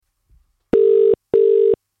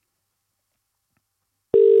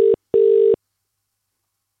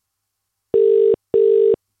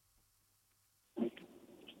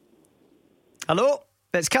Hello,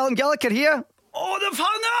 it's Callum Gallagher here. Oh, they've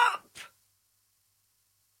hung up!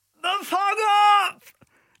 They've hung up!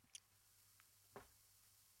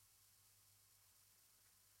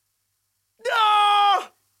 No!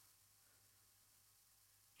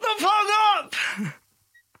 They've hung up!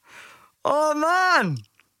 Oh, man!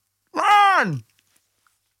 Man!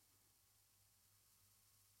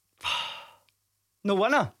 No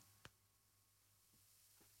winner.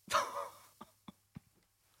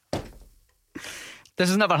 This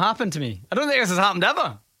has never happened to me. I don't think this has happened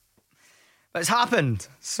ever. But it's happened.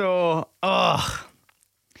 So,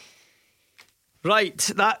 right,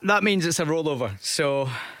 that means it's a rollover. So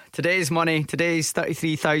today's money, today's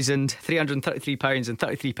 £33,333 and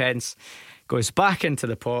 33 pence goes back into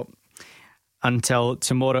the pot until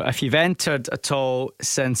tomorrow. If you've entered at all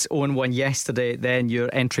since 0-1 yesterday, then your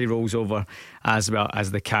entry rolls over as well as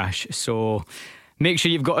the cash. So make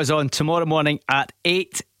sure you've got us on tomorrow morning at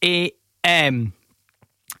 8 a.m.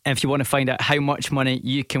 if you want to find out how much money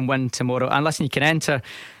you can win tomorrow. And listen, you can enter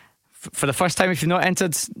for the first time if you've not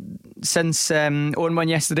entered since 0-1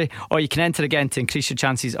 yesterday, or you can enter again to increase your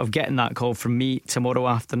chances of getting that call from me tomorrow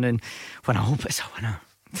afternoon, when I hope it's a winner,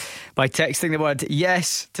 by texting the word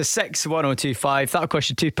yes to 61025. That'll cost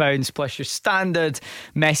you £2 plus your standard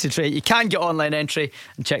message rate. You can get online entry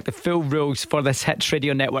and check the full rules for this Hits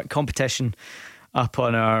Radio Network competition up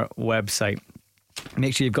on our website.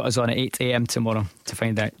 Make sure you've got us on at 8 a.m. tomorrow to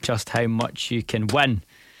find out just how much you can win.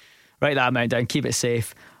 Write that amount down, keep it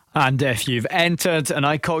safe. And if you've entered and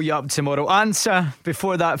I call you up tomorrow, answer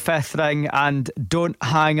before that fifth ring and don't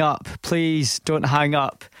hang up. Please don't hang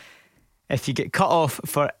up. If you get cut off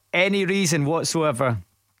for any reason whatsoever,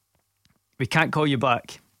 we can't call you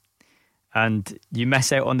back and you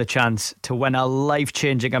miss out on the chance to win a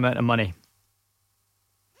life-changing amount of money.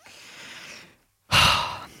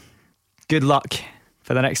 Good luck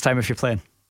for the next time if you're playing.